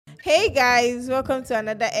Hey guys, welcome to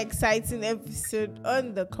another exciting episode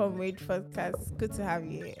on the Comrade Podcast. Good to have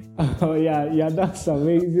you here. Oh yeah, that's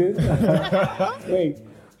amazing. Wait,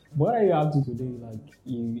 what are you up to today? Like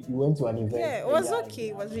you went to an event? Yeah, it was okay.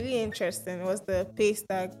 It was really interesting. It was the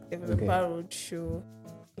Paystack Developer Roadshow.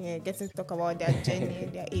 Yeah, getting to talk about their journey,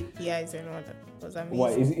 their APIs and all that. It was amazing.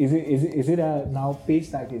 What is it now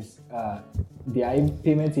Paystack is their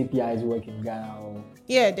payment API is working in Ghana or?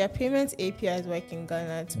 Yeah, their payment APIs work in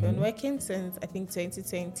Ghana. It's been working since I think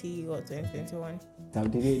 2020 or 2021. So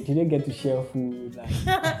did they get to share food? Like,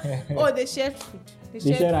 Oh, they shared food. they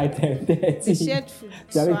shared items. They shared food.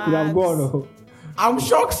 So they could have gone. Oh. I'm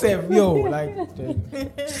shocked, Seth. Yo, like.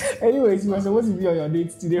 Anyways, you were supposed to be on your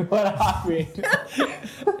dates today. What happened?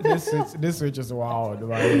 this switch is wild.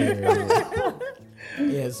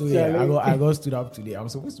 Yeah, so yeah, I got stood up today. I'm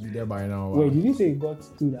supposed to be there by now. Wait, did you say you got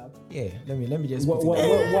stood up? Yeah, let me just. What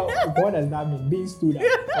does that mean? Being stood up?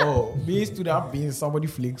 Oh, being stood up means somebody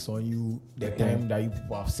flicks on you the time that you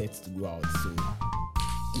people have set to go out. So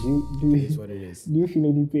that's what it is. Do you feel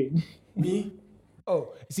any pain? Me?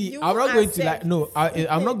 Oh, see, You I'm not going to lie. accept. No,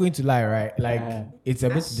 I'm not going to lie. Right? Like it's a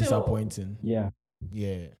bit Sure. disappointing. Yeah.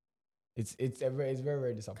 Yeah, it's very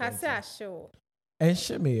very disappointing. Can I say sure? And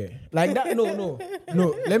shit me like that. No.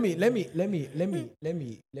 Let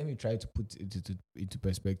me try to put it into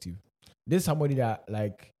perspective. There's somebody that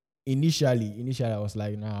like initially I was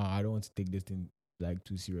like, nah, I don't want to take this thing like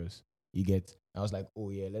too serious. You get? I was like,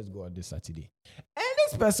 oh yeah, let's go on this Saturday. And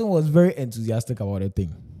this person was very enthusiastic about the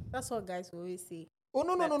thing. That's what guys always say. Oh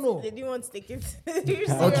no. They didn't want to take it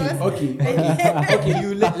serious. Okay.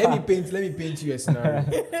 You let me paint you a scenario.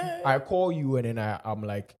 I call you and then I'm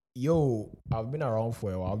like, yo, I've been around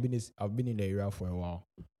for a while. I've been in the area for a while.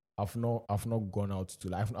 I've not gone out to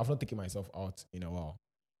like I've not taken myself out in a while.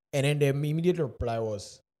 And then the immediate reply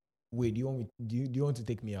was, wait, do you want to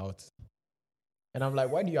take me out? And I'm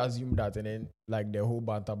like, why do you assume that? And then like the whole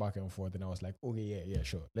banter back and forth. And I was like, okay, yeah,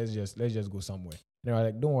 sure. Let's just go somewhere. And they were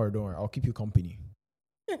like, don't worry, I'll keep you company.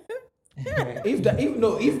 If that's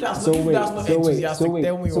not enthusiastic,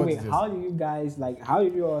 tell me what it is. How do you guys how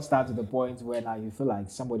did you all start to the point where like you feel like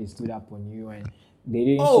somebody stood up on you and they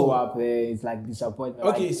didn't show up? It's like disappointment.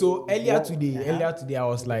 Okay, like, so earlier today I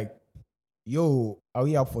was like, yo, are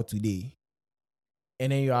we up for today?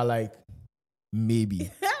 And then you are like,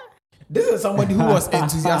 maybe. This is somebody who was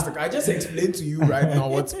enthusiastic. I just explained to you right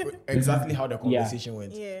now exactly how the conversation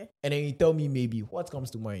went. Yeah. And then you tell me maybe. What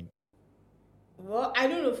comes to mind? Well, I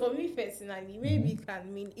don't know. For me personally, maybe it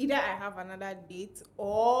can mean either I have another date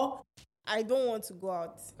or I don't want to go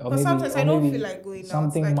out. Because sometimes I don't feel like going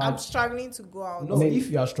out. Like I'm struggling to go out. No, if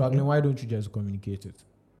you are struggling, why don't you just communicate it?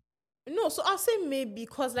 No, so I'll say maybe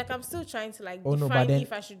because like I'm still trying to like Oh, no, define but then-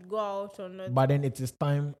 if I should go out or not. But then it is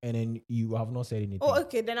time and then you have not said anything. Oh,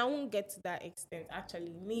 okay, then I won't get to that extent.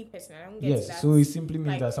 Actually, me personally, I won't get to Yes, that. so it simply means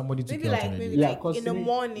like, that somebody took maybe you out like on a maybe date. Yeah, like 'cause in to the me-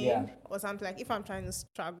 morning yeah. or something. Like if I'm trying to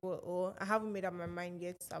struggle or I haven't made up my mind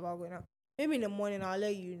yet about going out, maybe in the morning I'll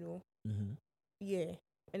let you know. Mhm. Yeah,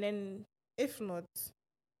 and then if not,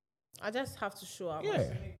 I just have to show up.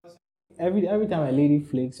 Yeah. Every time a lady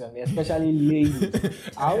flakes on me, especially ladies,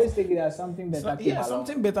 I always take it as something better. Yeah,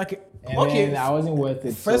 something better. And Okay, then I wasn't worth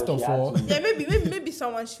it. First so of she had all- to- Yeah, maybe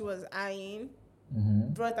someone she was eyeing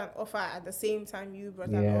brought an offer at the same time you brought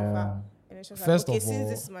an offer. And then she was First like, okay, of since all-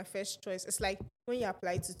 this is my first choice, it's like when you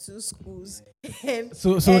apply to 2 schools and,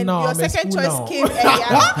 So and now your I'm in second school choice now. came earlier.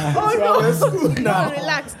 Oh no, now. no,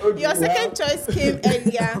 relax. Okay, Your second choice came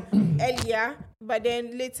earlier, but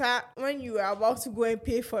then later when you were about to go and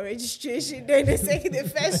pay for registration, then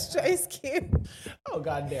the first choice came. Oh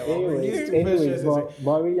god damn. Anyways,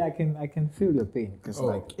 but really, I can feel your pain because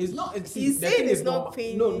like It's not. He's the saying thing it's is not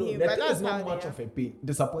paining No, him, the but thing that's is not how much they of a pain.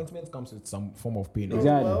 Disappointment comes with some form of pain.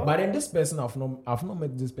 Exactly. well. But then this person, I've not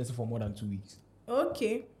met this person for more than 2 weeks.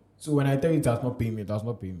 Okay. So when I tell you it does not pay me, it does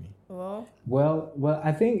not pay me. well,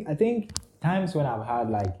 I think times when I've had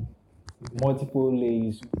like multiple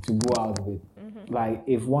ladies to go out with, like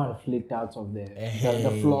if one flicked out of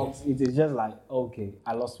the flocks, it is just like okay,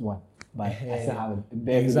 I lost one, but I still have a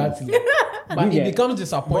baby. Exactly. But You it get- becomes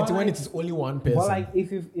disappointing but when like- it is only one person. But like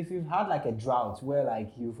if you've had like a drought where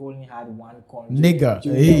like you've only had one conjugal, Nigga,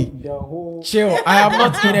 hey. the whole Chill. I am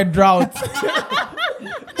not in a drought.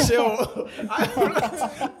 Chill.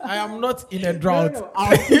 I am not in a drought. No,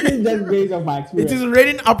 I'm speaking just based on my It experience. is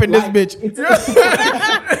raining up in Like, this bitch.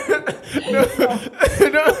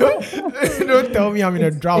 Don't tell me I'm in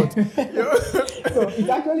a drought. So it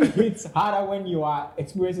actually hits harder when you are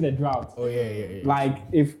experiencing a drought. Oh yeah. Like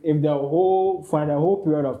if for the whole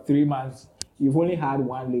period of 3 months you've only had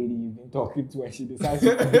one lady you've been talking to, and she decides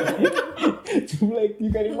to like,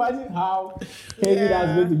 you can imagine how heavy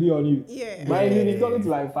that's going to be on you. Yeah. But if you've been talking to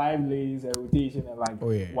like 5 ladies, a rotation, and like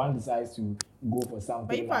one decides to go for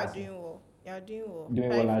something. But you are doing well. You're doing well. Doing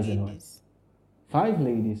well as in what? 5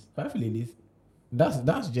 ladies. 5 ladies.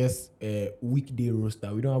 That's just a weekday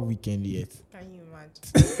roster. We don't have weekend yet. Can you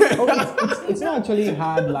imagine? Okay, it's not actually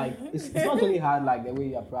hard like it's not actually hard like the way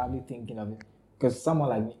you're probably thinking of it. Because someone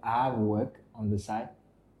like me, I have work on the side.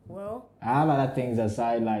 Well, I have other things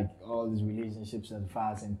aside, like all these relationships and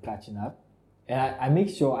files and catching up. And I make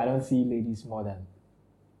sure I don't see ladies more than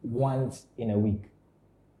once in a week.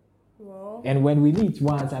 well. And when we meet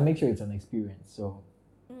once, I make sure it's an experience. So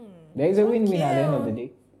there is a win-win at the end of the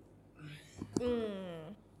day.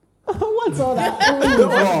 What's all that? I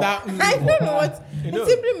don't know what. It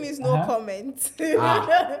simply means no comment.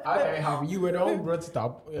 I have you were the one who brought it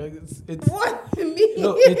up. It's what me?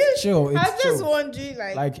 No, it's chill. It's I'm chill. just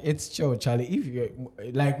wondering, like it's chill, Charlie. If you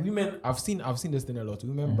like women, I've seen this thing a lot.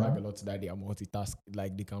 Women brag a lot that they are multitask,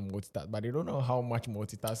 like they can multitask, but they don't know how much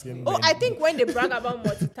multitasking. Oh, I think when they brag about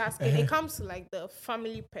multitasking, it comes to like the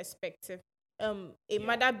family perspective. A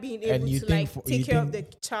mother being able to like take care of the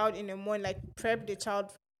child in the morning, like prep the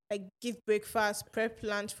child, like give breakfast, prep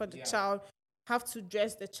lunch for the child, have to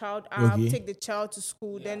dress the child up, take the child to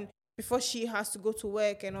school, then before she has to go to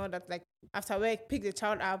work and all that, like after work, pick the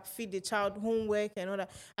child up, feed the child, homework and all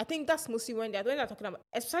that. I think that's mostly when they're talking about,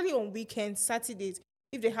 especially on weekends, Saturdays,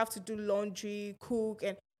 if they have to do laundry, cook,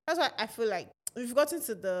 and that's why I feel like we've gotten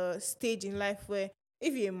to the stage in life where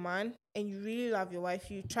if you're a man and you really love your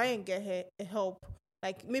wife, you try and get her help,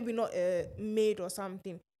 like maybe not a maid or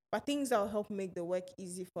something, but things that will help make the work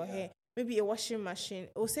easy for her. Maybe a washing machine.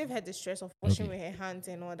 It will save her the stress of washing with her hands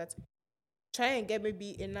and all that. Try and get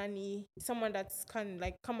maybe a nanny, someone that's can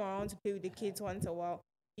like come around to play with the kids once a while.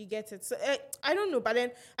 You get it. So I don't know, but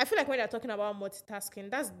then I feel like when they're talking about multitasking,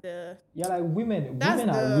 that's the like women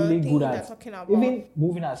are really good at even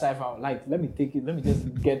moving aside from like let me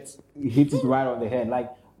just hit it right on the head.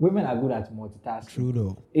 Like women are good at multitasking. True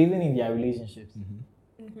though. Even in their relationships.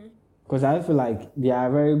 Because I feel like they are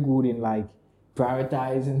very good in like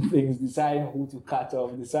prioritizing things, deciding who to cut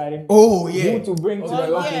off, deciding who to bring to the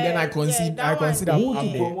light. Then I consider who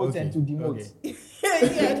to promote and to demote.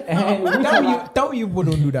 Tell me you people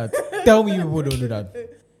don't do that. Tell me you people don't do that.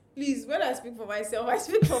 Please, when I speak for myself, I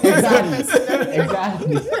speak for myself.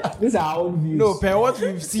 Exactly. These are our own views. No, per what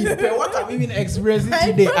we've seen, per what I'm even expressing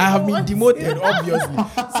today, I have been demoted, obviously.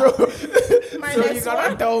 So you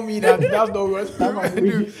cannot tell me that that's not what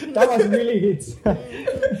that was really hit.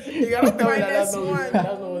 You cannot tell me that's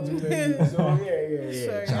not what you do. So yeah.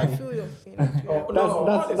 Sorry, I feel your pain.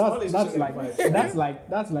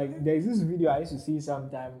 That's like there's this video I used to see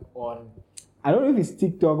sometime on, I don't know if it's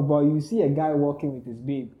TikTok, but you see a guy walking with his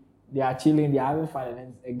babe. They are chilling, they're having fun, and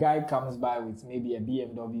then a guy comes by with maybe a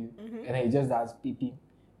BMW, and he just does pee,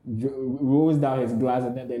 rolls down his glass,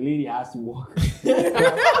 and then the lady has to walk.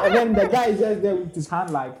 And then the guy is just there with his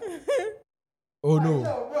hand like, oh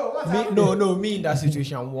no. Me in that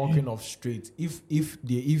situation, I'm walking off straight. If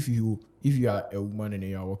you are a woman and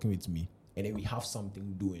you are working with me, and then we have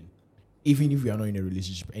something doing, even if we are not in a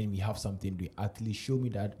relationship and we have something doing, at least show me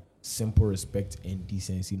that simple respect and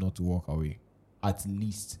decency not to walk away. At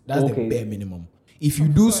least that's the bare minimum. If you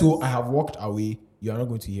do so, I have walked away. You are not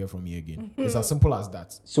going to hear from me again. It's as simple as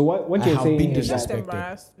that. So what you're saying is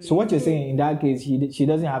that. So what you're saying in that case, she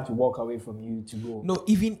doesn't have to walk away from you to go. No,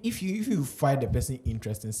 even if you find the person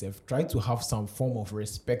interesting, try to have some form of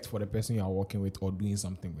respect for the person you are working with or doing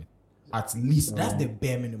something with. At least that's the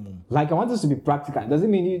bare minimum. Like I want us to be practical.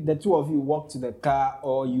 Doesn't mean the two of you walk to the car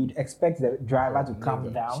or you'd expect the driver to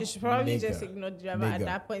come down. She should probably just ignore the driver at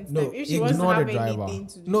that point. No, if she wants to have the driver. Anything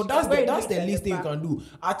to do, no, that's the least thing you can do.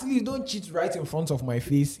 At least don't cheat right in front of my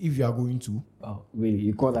face if you are going to. Oh, really?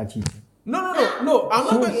 You call that cheating? No. I'm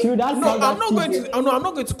not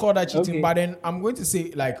going to call that cheating. Okay. But then I'm going to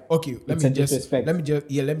say like, okay, let me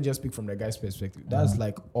just speak from the guy's perspective. That's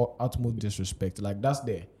like utmost disrespect. Like that's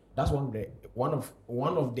one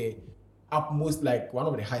of the utmost, like one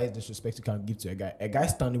of the highest disrespect you can give to a guy. A guy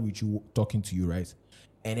standing with you, talking to you, right?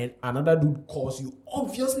 And then another dude calls you,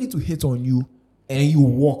 obviously to hit on you, and then you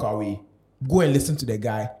walk away. Go and listen to the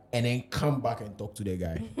guy, and then come back and talk to the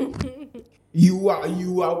guy. You've got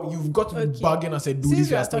to be bugging and say, dude, if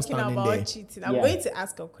you are still standing there. Since we are talking about cheating, I'm going to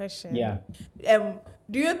ask a question. Yeah.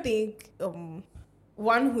 Do you think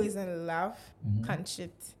one who is in love can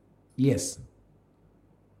cheat? Yes.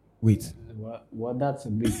 Wait. Well, that's a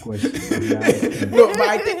big question. No, but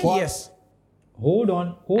I think yes. Hold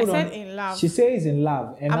on. I said in love. She says in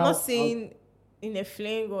love. And I'm not saying in a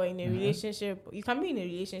fling or in a relationship. You can be in a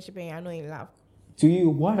relationship and you're not in love. To you,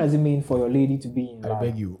 what does it mean for your lady to be in love? I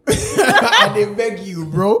beg you. I beg you,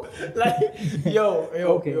 bro. Like,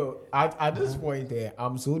 yo. At this point there,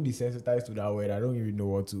 I'm so desensitized to that word. I don't even know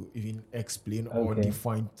what to even explain or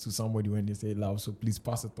define to somebody when they say love. So please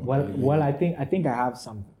pass it on. Well, I think I have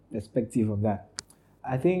some perspective on that.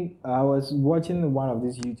 I think I was watching one of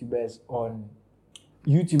these YouTubers on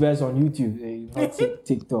YouTube, not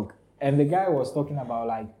TikTok, and the guy was talking about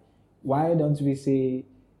like, why do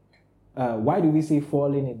we say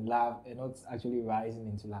falling in love and not actually rising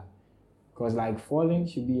into love? Because like falling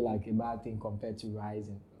should be like a bad thing compared to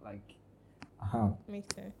rising. Like,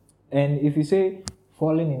 Makes sense. And if you say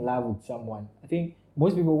falling in love with someone, I think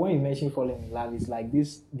most people, when you mention falling in love, it's like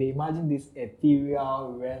this. They imagine this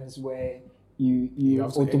ethereal realms where you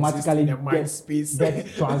automatically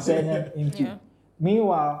get transcended into. Yeah.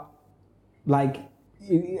 Meanwhile, like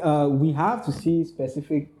we have to see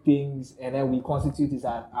specific things, and then we constitute it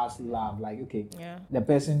as love. Like, okay, the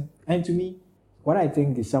person. And to me, what I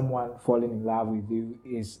think is someone falling in love with you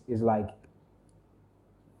is like,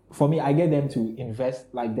 for me, I get them to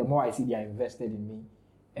invest. Like, the more I see they are invested in me,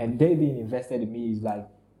 and they being invested in me is like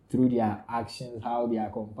through their actions, how they are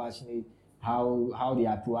compassionate, how they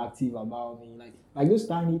are proactive about me, like those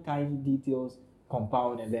tiny details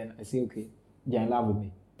compound, and then I say, okay, they're in love with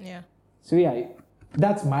me. Yeah. So yeah,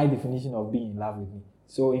 that's my definition of being in love with me.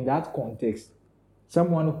 So in that context,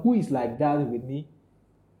 someone who is like that with me,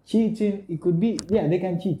 cheating, it could be, they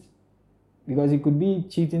can cheat. Because it could be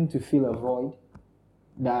cheating to fill a void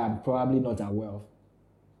that I'm probably not aware of.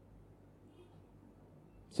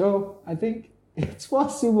 So I think it's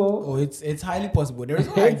possible. Oh, it's highly possible. There is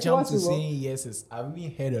no I jump to saying yes. I've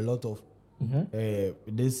even heard a lot of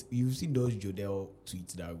this. You've seen those Jodel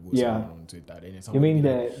tweets that goes on Twitter. You mean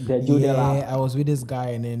the Jodel app? I was with this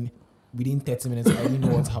guy, and then within 30 minutes, I didn't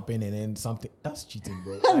know what happened, and then something. That's cheating,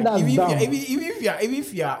 bro. Like, that's even dumb.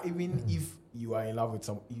 If you are in love with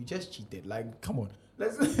someone, you just cheated. Like, come on,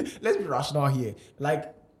 let's be rational here.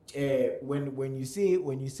 Like, when you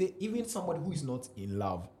say even somebody who is not in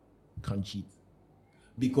love can cheat,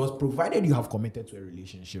 because provided you have committed to a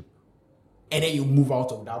relationship and then you move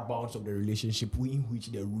out of that bounds of the relationship in which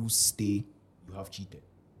the rules stay, you have cheated,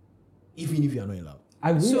 even if you are not in love.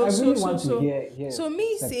 I really want to hear. So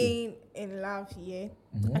me saying in love here,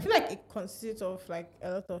 I feel like it consists of like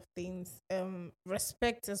a lot of things.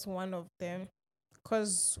 Respect is one of them,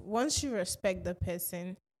 because once you respect the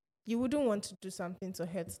person, you wouldn't want to do something to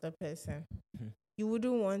hurt the person. You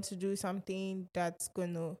wouldn't want to do something that's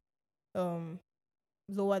gonna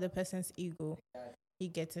lower the person's ego. You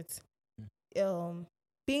get it?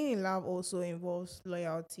 Being in love also involves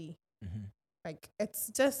loyalty. Like,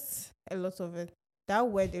 it's just a lot of it. That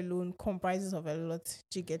word alone comprises of a lot.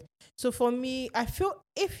 You get? So for me, I feel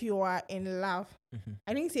if you are in love,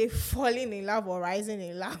 I didn't say falling in love or rising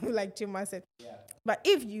in love, like Chima said. Yeah. But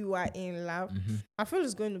if you are in love, I feel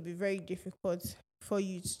it's going to be very difficult for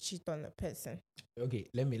you to cheat on a person. Okay,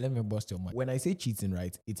 let me bust your mind. When I say cheating,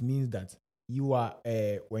 right, it means that you are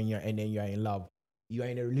when you are in love, you are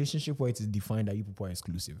in a relationship where it is defined that you people are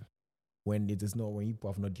exclusive. When it is not, when you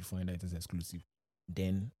people have not defined that it is exclusive,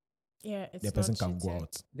 then the person can go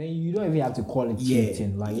out. Then you don't even have to call it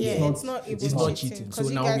cheating. Like, it's not cheating. So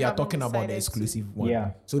now we are talking about the exclusive one.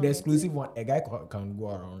 Yeah. So the exclusive one, a guy can go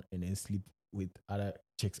around and then sleep with other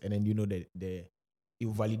chicks, and then he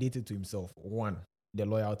will validate it to himself. One, the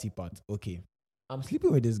loyalty part. Okay, I'm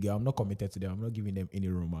sleeping with this girl. I'm not committed to them. I'm not giving them any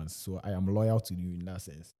romance. So I am loyal to you in that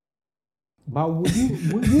sense. But would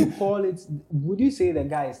you call it? Would you say the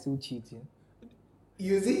guy is still cheating?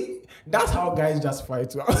 You see, that's how guys justify it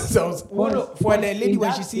to ourselves. For the lady,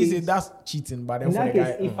 when she sees it, that's cheating. But then for the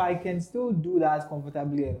guy, if I can still do that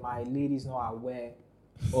comfortably and my lady is not aware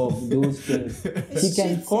of those things, he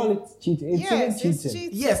can call it cheating. It's cheating.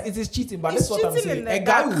 Yes, it is cheating, but that's what I'm saying. A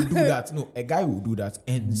guy will do that. No, a guy will do that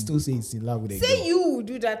and still say he's in love with a girl. Say you will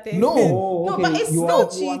do that then. No, no, but it's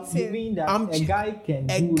not cheating. You mean that a guy can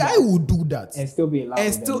will do that and still be in love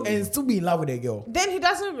and still be in love with a girl. Then he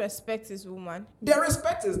doesn't respect his woman. The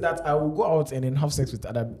respect is that I will go out and then have sex with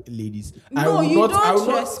other ladies. No, you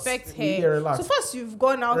don't respect her. So first you've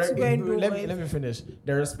gone out to go and do it. Let me finish.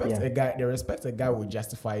 The respect a guy will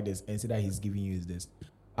justify this and say that he's giving you this.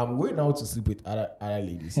 I'm going out to sleep with other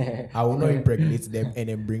ladies. I will not impregnate them and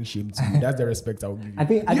then bring shame to you. That's the respect I will give you. I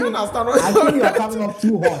think you understand. I think you are coming off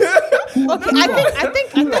too hot.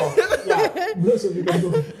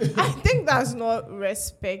 I think that's not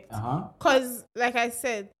respect. Because, like I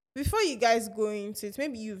said, before you guys go into it,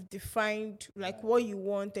 maybe you've defined like what you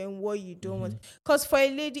want and what you don't want. Because for a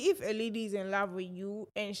lady, if a lady is in love with you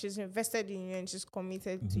and she's invested in you and she's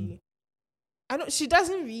committed to you, she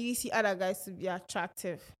doesn't really see other guys to be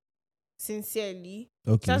attractive. Sincerely,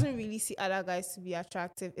 she doesn't really see other guys to be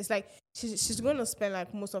attractive. It's like she's going to spend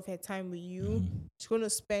like most of her time with you. She's going to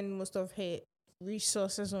spend most of her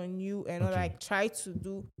resources on you and like try to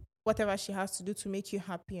do whatever she has to do to make you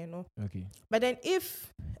happy and all. Okay. But then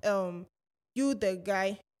if you the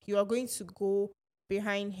guy, you are going to go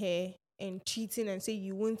behind her and cheating and say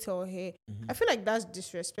you won't tell her, I feel like that's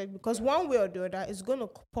disrespect, because one way or the other it's going to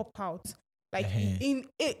pop out. Like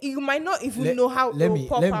you might not even know how it will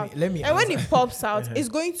pop out. And when it pops out, it's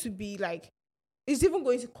going to be like, it's even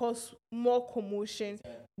going to cause more commotion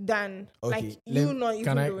than not even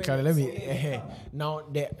doing it. Now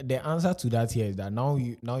the answer to that here is that now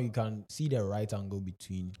you can see the right angle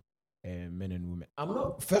between men and women. I'm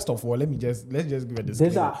not. First of all, let's just give a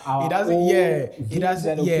disclaimer. It doesn't.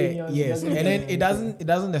 Yes, and then it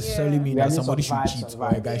doesn't necessarily mean that somebody should cheat or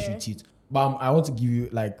a guy should cheat. But I want to give you,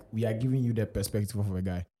 like, we are giving you the perspective of a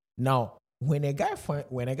guy. Now, when a guy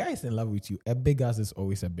is in love with you, a big ass is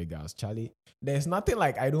always a big ass, Charlie. There's nothing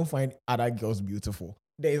like I don't find other girls beautiful.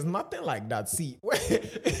 There is nothing like that. See,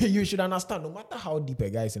 you should understand. No matter how deep a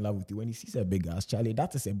guy is in love with you, when he sees a big ass, Charlie,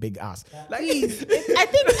 that is a big ass. Like, please, I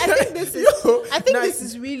think this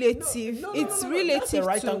is relative. It's relative. That's the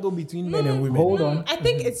right angle between men and women. Hold on. I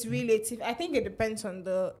think it's relative. I think it depends on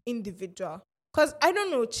the individual. Because I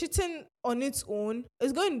don't know, cheating on its own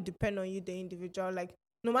is going to depend on you, the individual. Like,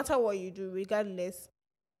 no matter what you do, regardless.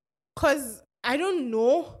 Because I don't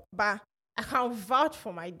know, but I can vouch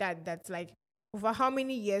for my dad that's like, over how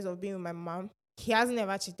many years of being with my mom, he hasn't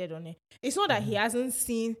ever cheated on her. It's not that he hasn't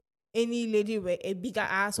seen any lady with a bigger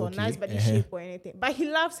ass or nice body shape or anything, but he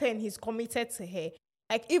loves her and he's committed to her.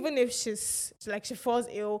 Like, even if she's like, she falls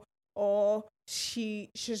ill or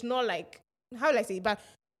she's not like, how will I say it? But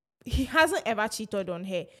he hasn't ever cheated on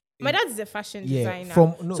her. My dad is a fashion designer.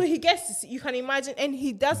 So he gets to see, you can imagine, and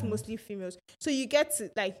he does mostly females. So you get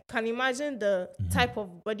to, like, can imagine the type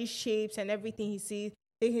of body shapes and everything he sees,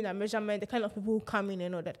 taking a measurement, the kind of people who come in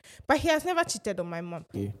and all that. But he has never cheated on my mom.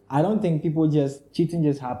 I don't think cheating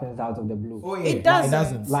just happens out of the blue. It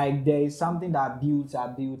doesn't. Like, there is something that builds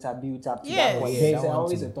up to that point. There's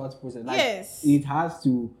always a thought process. Like, it has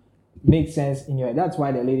to make sense in your head. That's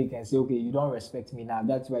why the lady can say, okay, you don't respect me now.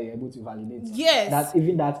 That's why you're able to validate. That's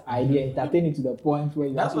even that idea, entertain it to the point where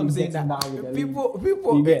you actually get down with the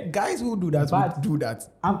people guys who do that would do that.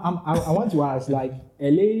 I want to ask, like, a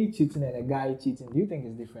lady cheating and a guy cheating, do you think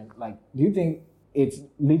it's different? Like, do you think it's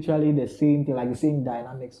literally the same thing, like the same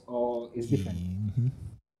dynamics, or it's different?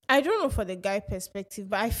 I don't know for the guy perspective,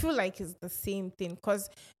 but I feel like it's the same thing. Because,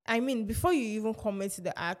 I mean, before you even commit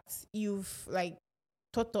the act, you've, like,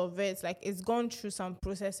 thought of it, like, it's gone through some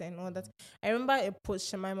process and all that. I remember a post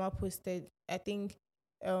Shemima posted, I think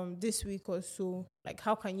this week or so, like,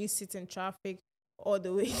 how can you sit in traffic all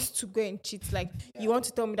the way to go and cheat? Like, you want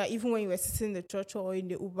to tell me that even when you were sitting in the church or in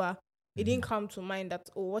the Uber, it didn't come to mind that,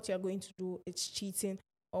 oh, what you're going to do is cheating,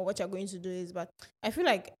 or what you're going to do is bad. I feel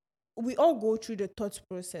like we all go through the thought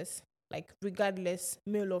process, like, regardless,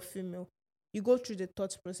 male or female. You go through the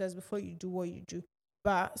thought process before you do what you do.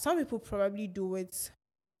 But some people probably do it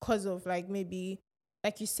because of, like, maybe,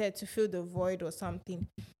 like you said, to fill the void or something.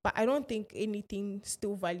 But I don't think anything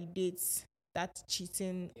still validates that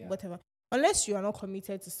cheating, whatever, unless you are not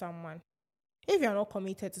committed to someone. If you are not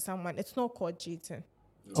committed to someone, it's not called cheating.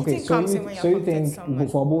 Okay, so you think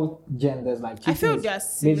for both genders, like, cheating, I feel there are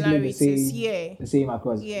similarities, the same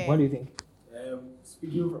across. What do you think?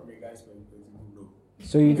 Speaking from a guy's perspective, no.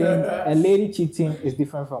 So you think a lady cheating is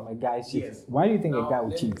different from a guy cheating? Yes. Why do you think a guy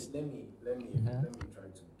would cheat? Let me try to get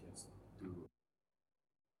through.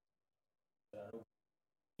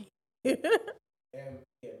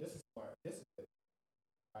 This is smart. This is the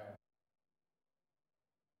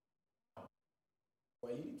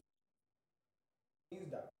when you means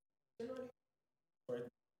that generally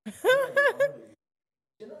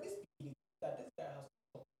speaking, that this guy has to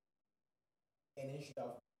talk, and then should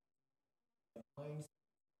have the mindset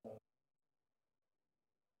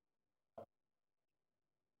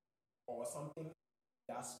or something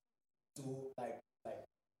that's so like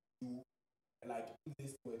you, like, if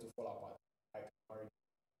this were to fall apart, like, marriage,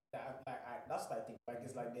 that's what I think. Like,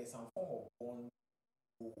 it's like there's some form of bond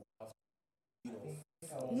who have, you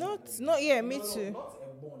know, not yeah, me too. Not a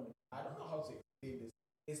bond. I don't know how to explain this.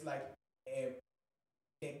 It's like a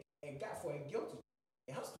guy, for a girl to,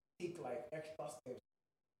 it has to take, like, extra steps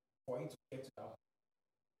for it to get to that.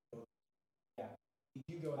 Yeah.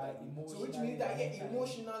 You get what I mean? So which means that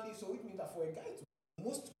emotionally, so which means that for a guy to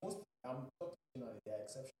most I'm not emotionally, there are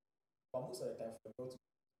exceptions, but most of the time for a girl to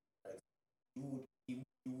right, you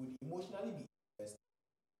would emotionally be invested.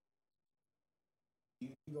 You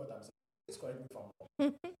get what I'm saying? Please correct me if I'm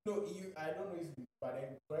wrong. No, I don't know if you, but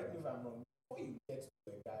then correct me if I'm wrong. Before you get to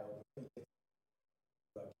a guy or before you get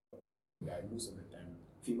to a guy, most of the time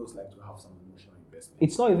females like to have some emotional investment.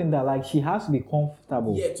 It's not even that, like, she has to be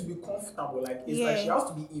comfortable. Yeah, to be comfortable. Like, it's like she has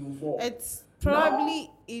to be involved. It's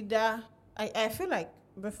probably either, I feel like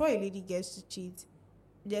before a lady gets to cheat,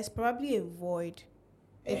 there's probably a void.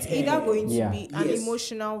 It's either going to be an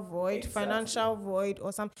emotional void, financial void,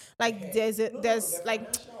 or something. Like, there's a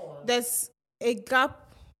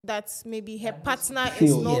gap that maybe her partner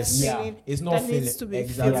is not feeling. It's not feeling. Needs to be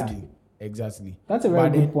Exactly. That's a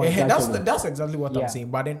very good point. That's exactly what I'm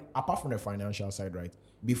saying. But then, apart from the financial side, right?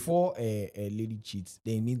 Before a lady cheats,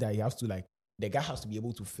 they mean that he has to, like, the guy has to be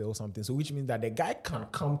able to feel something. So which means that the guy can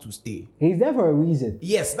come to stay. He's there for a reason.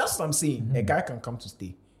 Yes, that's what I'm saying. A guy can come to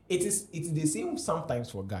stay. It's the same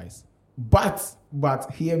sometimes for guys. But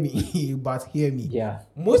hear me. Yeah.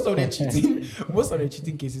 Most of the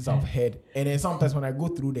cheating cases I've heard, and then sometimes when I go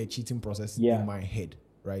through the cheating process in my head,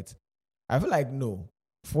 right? I feel like no.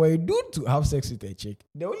 For a dude to have sex with a chick,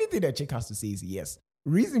 the only thing the chick has to say is yes.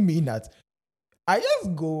 Reason being that I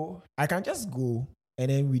can just go,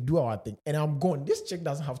 and then we do our thing, and I'm gone. This chick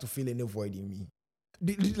doesn't have to feel any void in me.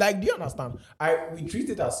 Do you understand? We treat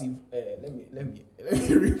it as if let me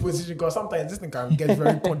reposition, because sometimes this thing can get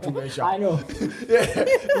very controversial. I know.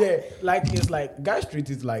 yeah. Like, it's like guys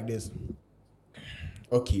treat it like this.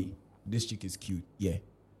 Okay, this chick is cute. Yeah,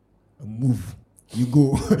 move. You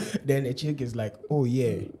go. Then a chick is like, oh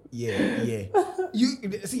yeah. You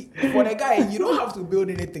see, for the guy, you don't have to build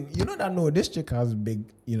anything. You know that this chick has big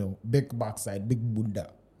backside, big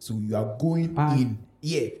bunda. So you are going in.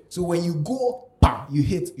 Yeah. So when you go, you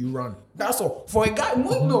hit, you run. That's all. For a guy,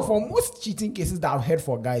 for most cheating cases that I've heard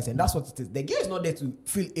for guys, and that's what it is. The guy is not there to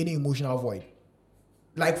feel any emotional void.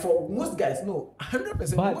 Like, for most guys, no,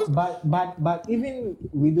 100%. But even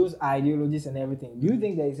with those ideologies and everything, do you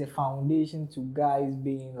think there is a foundation to guys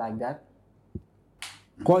being like that?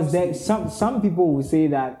 Because there some people will say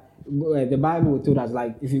that the Bible told us,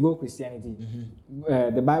 like, if you go Christianity,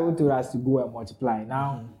 the Bible told us to go and multiply.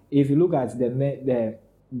 Now, if you look at the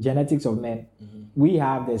genetics of men, we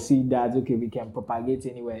have the seed that we can propagate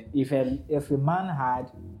anywhere. If a man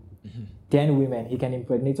had 10 women, he can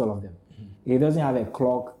impregnate all of them. He doesn't have a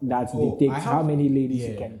clock that dictates how many ladies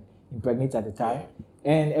he can impregnate at a time.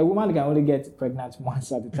 And a woman can only get pregnant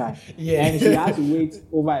once at a time. And she has to wait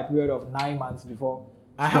over a period of 9 months before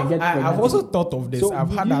she can get pregnant. I've also thought of this. So I've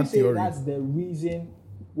had that theory. That's the reason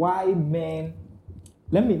why men,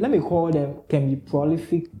 let me call them, can be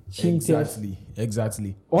prolific cheaters.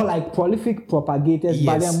 Exactly. Or like prolific propagators,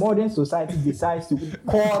 but then modern society decides to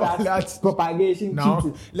call that propagation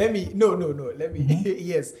cheating. Let me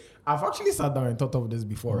yes. I've actually sat down and thought of this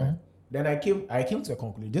before, right? Then I came to a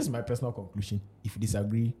conclusion. This is my personal conclusion. If you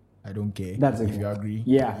disagree, I don't care. If you agree,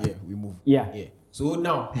 we move. Yeah. So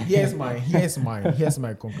now here's my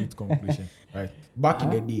concrete conclusion. Right. Back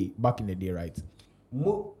in the day, right?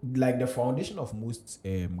 Like the foundation of most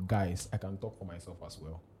guys, I can talk for myself as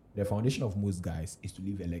well. The foundation of most guys is to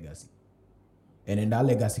leave a legacy, and then that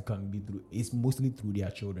legacy can be it's mostly through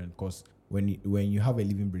their children. Because when you have a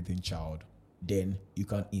living, breathing child, then you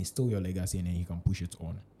can instill your legacy and then you can push it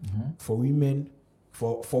on. For women,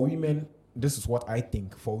 this is what I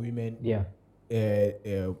think. For women,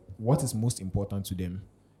 what is most important to them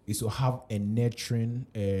is to have a nurturing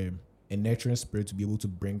spirit to be able to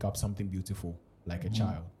bring up something beautiful like a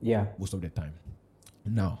child. Yeah. Most of the time.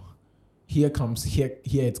 Now, here it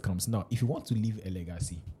comes. Now, if you want to leave a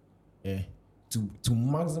legacy, to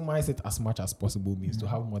maximize it as much as possible means to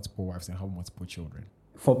have multiple wives and have multiple children.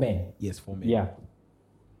 For men. Yes, for men. Yeah.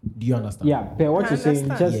 Do you understand? Yeah. Per what you're saying,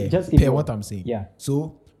 just per what I'm saying. Yeah.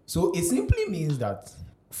 So it simply means that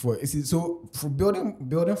for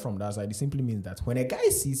building from that side, it simply means that when a guy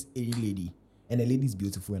sees a lady and a lady is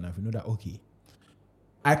beautiful enough, you know that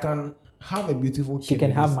I can have a beautiful kid. She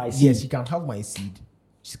can have my seed. Yes, she can have my seed.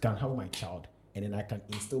 She can have my child, and then I can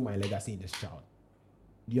instill my legacy in this child.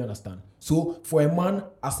 Do you understand? So for a man,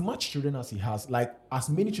 as much children as he has, like as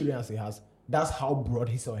many children as he has, that's how broad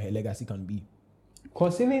his or her legacy can be.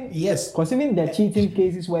 Because even the cheating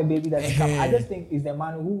cases where baby doesn't come, I just think it's the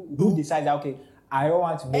man who decides that, I don't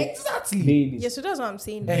want to make babies. Yeah, so that's what I'm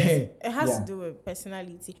saying. It has to do with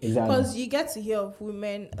personality. Because you get to hear of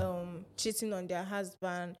women cheating on their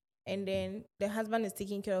husband, and then the husband is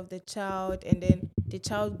taking care of the child, and then the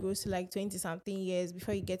child grows to like 20-something years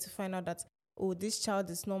before you get to find out that, oh, this child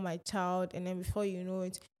is not my child, and then before you know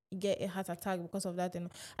it, you get a heart attack because of that.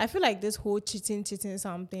 And I feel like this whole cheating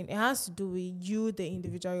something, it has to do with you, the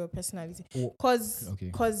individual, your personality. Because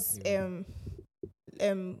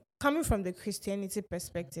coming from the Christianity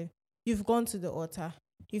perspective, you've gone to the altar,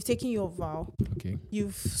 you've taken your vow,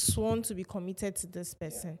 you've sworn to be committed to this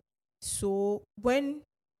person. So when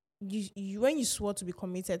you swore to be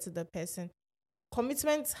committed to the person,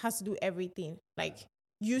 commitment has to do everything. Like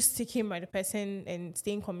you sticking by the person and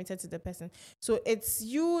staying committed to the person. So it's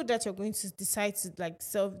you that you're going to decide to like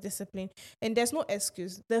self-discipline, and there's no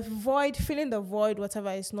excuse. The void, feeling the void,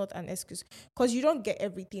 whatever, is not an excuse, because you don't get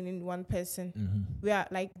everything in one person. We are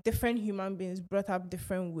like different human beings brought up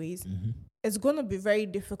different ways. It's going to be very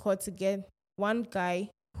difficult to get one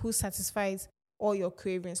guy who satisfies all your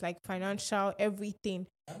cravings, like financial, everything.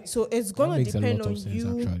 So it's going to depend on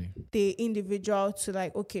you, the individual, to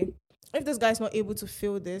like, okay, if this guy's not able to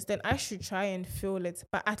feel this, then I should try and feel it.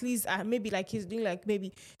 But at least maybe like he's doing like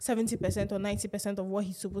maybe 70% or 90% of what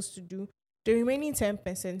he's supposed to do. The remaining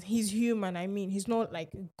 10%, he's human. I mean, he's not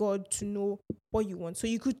like God to know what you want. So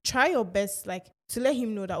you could try your best, like to let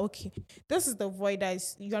him know that, okay, this is the void that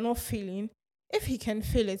you're not feeling. If he can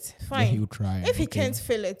feel it, fine. You try. If he can't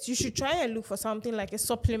feel it, you should try and look for something like a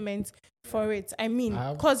supplement for it. I mean,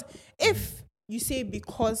 because if you say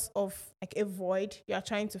because of like a void you are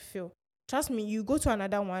trying to fill, trust me, you go to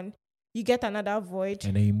another one, you get another void,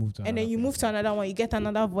 and then you move to another one, you get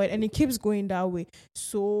another void, and it keeps going that way.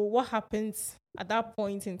 So what happens at that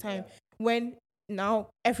point in time when now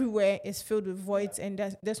everywhere is filled with voids and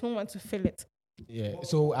there's no one to fill it? Yeah.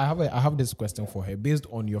 So I have this question for her based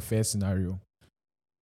on your first scenario.